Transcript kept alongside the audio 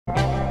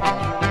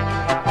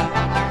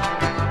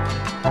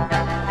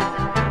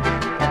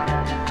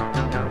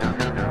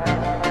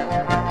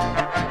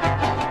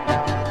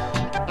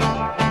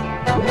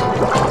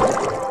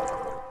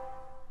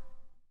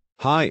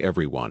Hi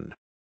everyone.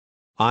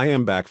 I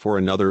am back for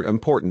another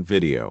important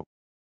video.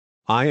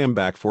 I am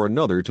back for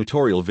another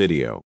tutorial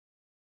video.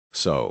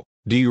 So,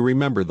 do you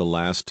remember the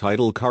last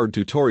title card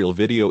tutorial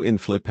video in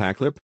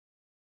Flipaclip?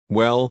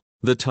 Well,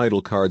 the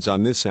title cards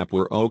on this app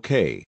were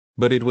okay,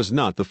 but it was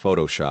not the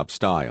Photoshop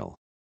style.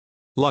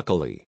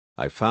 Luckily,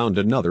 I found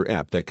another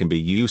app that can be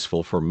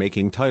useful for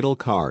making title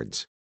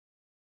cards.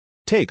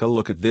 Take a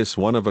look at this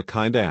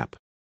one-of-a-kind app.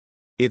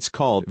 It's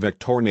called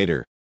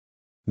Vectornator.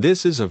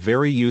 This is a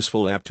very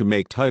useful app to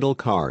make title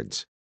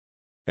cards.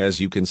 As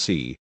you can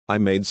see, I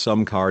made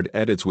some card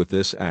edits with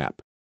this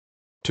app.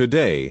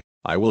 Today,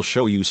 I will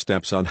show you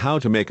steps on how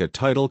to make a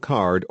title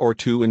card or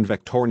two in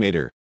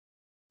Vectornator.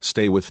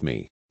 Stay with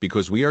me,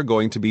 because we are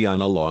going to be on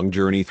a long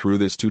journey through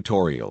this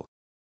tutorial.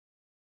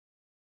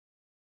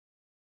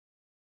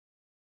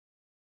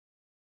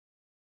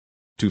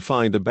 To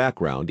find a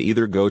background,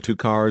 either go to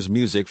Cars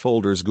Music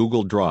Folders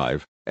Google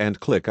Drive, and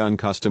click on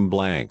Custom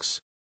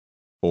Blanks.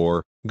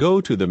 Or,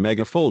 go to the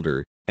Mega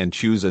folder, and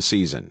choose a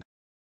season.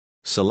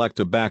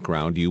 Select a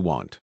background you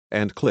want,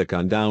 and click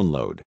on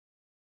Download.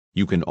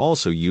 You can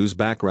also use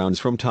backgrounds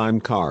from time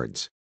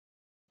cards.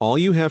 All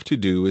you have to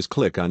do is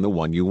click on the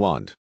one you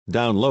want,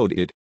 download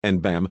it,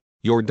 and bam,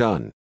 you're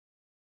done.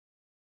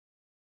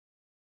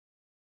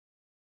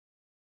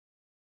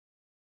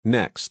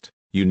 Next,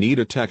 you need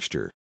a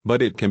texture,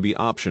 but it can be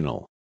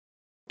optional.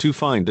 To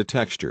find a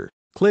texture,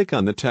 click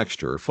on the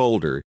Texture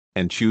folder,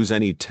 and choose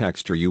any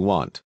texture you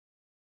want.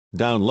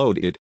 Download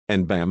it,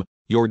 and bam,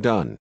 you're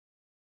done.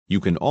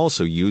 You can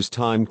also use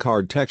time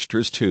card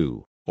textures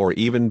too, or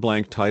even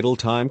blank title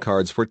time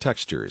cards for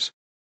textures.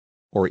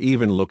 Or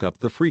even look up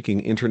the freaking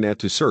internet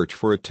to search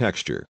for a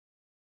texture.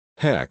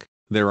 Heck,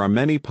 there are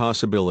many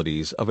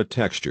possibilities of a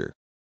texture.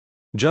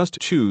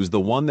 Just choose the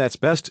one that's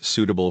best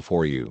suitable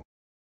for you.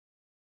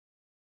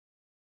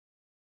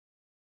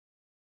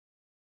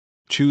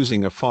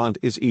 Choosing a font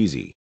is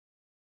easy.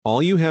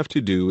 All you have to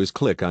do is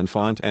click on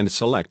Font and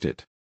select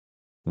it.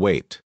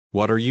 Wait.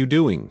 What are you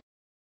doing?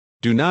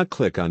 Do not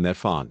click on that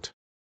font.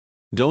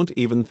 Don't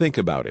even think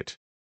about it.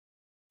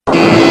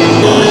 Hey,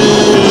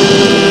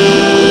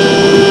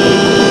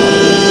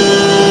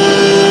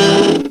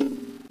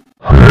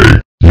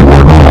 you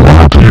are not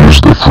allowed to use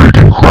the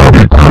freaking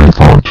Krabby Patty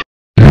font.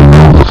 You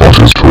know the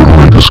font is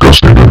totally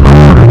disgusting and no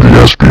one in the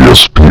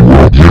SPSP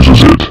world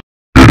uses it.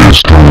 It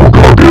is total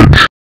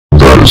garbage.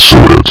 That is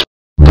so it.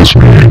 This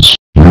means,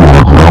 you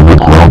are grounded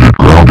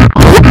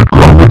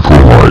for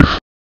life.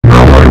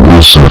 Now I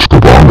will set the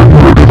bomb in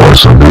your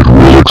device and it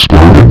will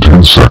explode in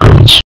 10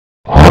 seconds.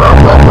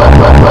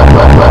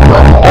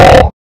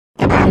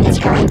 The bomb is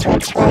going to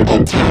explode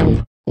in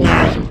 10,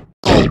 9,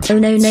 8, Oh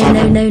no no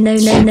no no no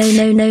no no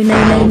no no no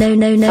no no no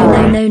no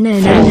no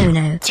no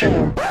no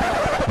 2.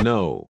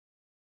 No.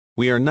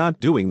 We are not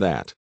doing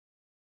that.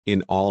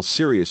 In all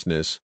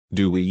seriousness,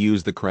 do we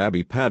use the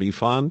Krabby Patty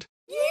font?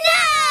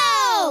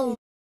 No!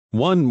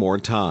 One more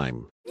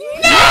time.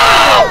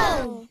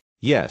 No!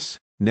 Yes,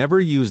 never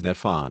use that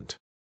font.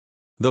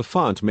 The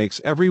font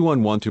makes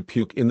everyone want to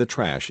puke in the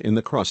trash in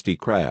the Krusty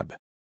Krab.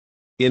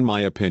 In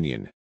my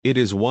opinion, it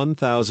is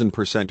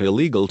 1000%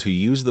 illegal to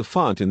use the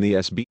font in the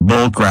SB.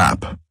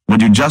 Bullcrap.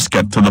 Would you just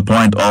get to the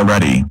point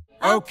already?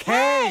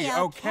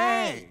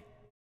 Okay.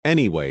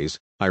 Anyways,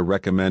 I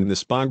recommend the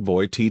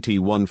Spongebob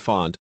TT1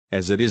 font,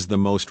 as it is the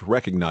most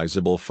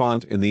recognizable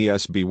font in the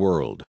SB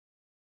world.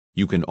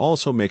 You can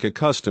also make a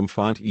custom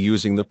font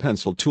using the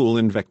pencil tool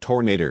in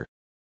Vectornator.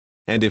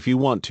 And if you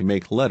want to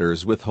make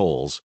letters with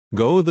holes,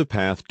 go the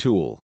Path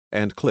tool,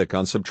 and click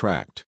on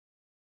Subtract.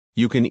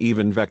 You can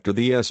even vector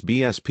the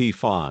SBSP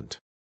font.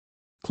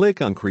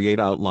 Click on Create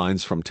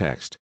Outlines from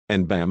Text,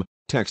 and bam,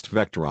 text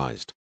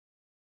vectorized.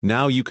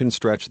 Now you can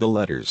stretch the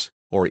letters,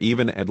 or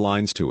even add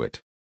lines to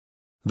it.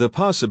 The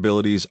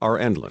possibilities are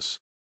endless.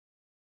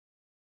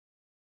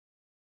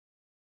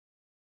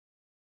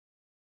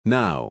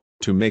 Now,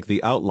 to make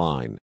the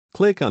outline,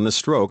 click on the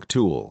Stroke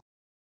tool.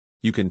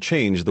 You can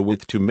change the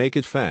width to make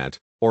it fat,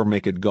 or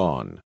make it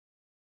gone.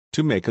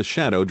 To make a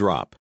shadow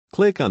drop,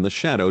 click on the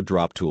Shadow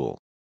Drop tool.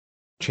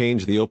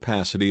 Change the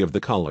opacity of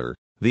the color,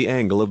 the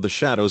angle of the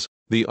shadows,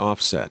 the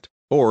offset,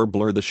 or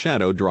blur the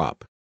shadow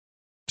drop.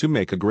 To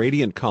make a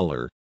gradient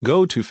color,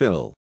 go to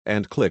Fill,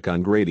 and click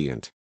on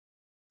Gradient.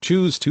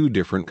 Choose two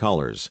different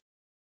colors.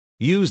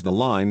 Use the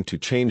line to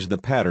change the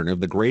pattern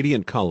of the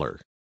gradient color.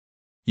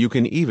 You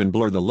can even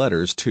blur the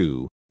letters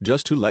too,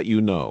 just to let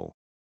you know.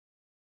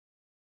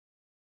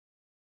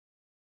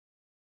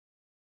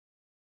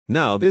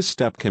 Now this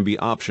step can be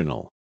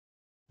optional.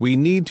 We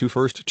need to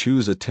first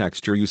choose a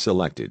texture you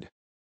selected.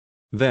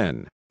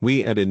 Then,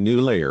 we add a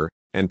new layer,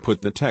 and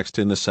put the text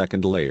in the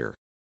second layer.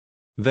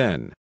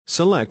 Then,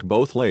 select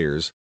both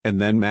layers, and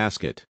then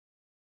mask it.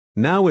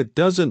 Now it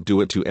doesn't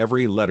do it to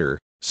every letter,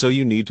 so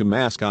you need to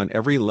mask on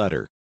every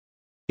letter.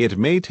 It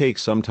may take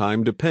some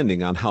time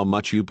depending on how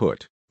much you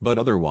put, but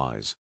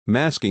otherwise,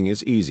 masking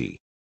is easy.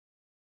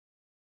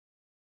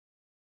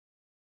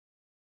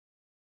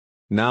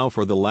 Now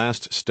for the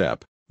last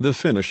step, the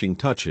finishing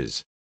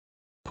touches.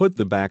 Put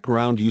the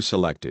background you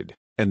selected,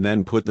 and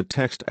then put the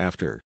text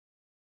after.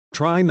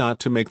 Try not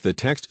to make the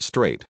text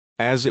straight,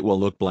 as it will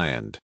look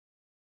bland.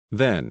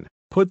 Then,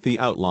 put the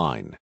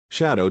outline,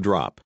 shadow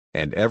drop,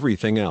 and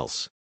everything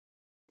else.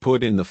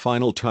 Put in the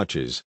final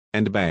touches,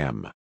 and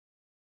bam!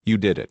 You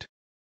did it.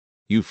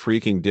 You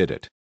freaking did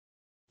it.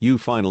 You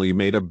finally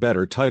made a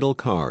better title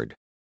card.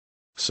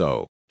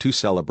 So, to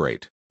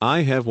celebrate,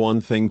 I have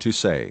one thing to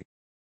say.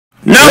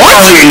 Now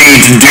all you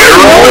need to do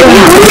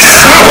is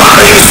show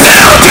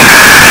yourself.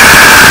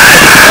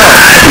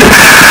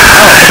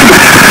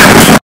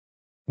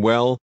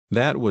 Well,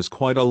 that was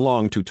quite a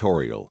long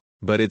tutorial,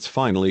 but it's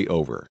finally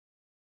over.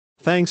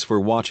 Thanks for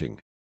watching.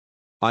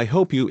 I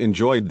hope you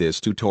enjoyed this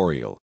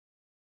tutorial.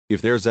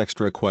 If there's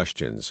extra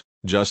questions,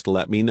 just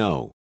let me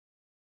know.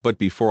 But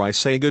before I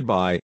say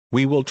goodbye,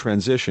 we will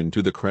transition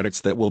to the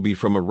credits that will be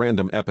from a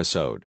random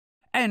episode.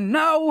 And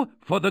now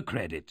for the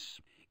credits.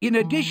 In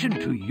addition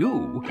to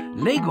you,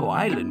 Lego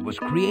Island was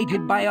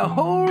created by a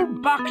whole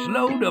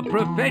boxload of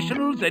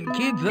professionals and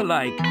kids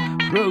alike.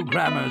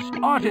 Programmers,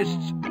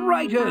 artists,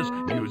 writers,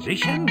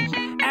 musicians,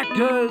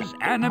 actors,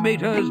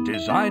 animators,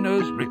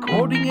 designers,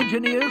 recording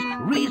engineers,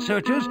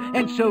 researchers,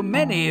 and so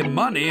many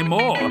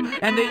more.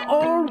 And they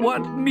all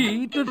want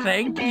me to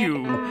thank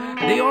you.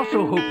 They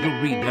also hope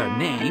you'll read their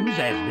names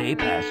as they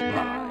pass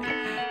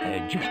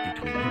by. Just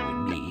between you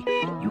and me,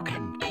 you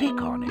can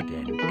click on it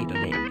and it'll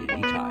end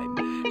anytime.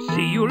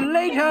 See you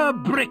later,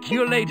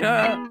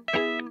 Brickulator!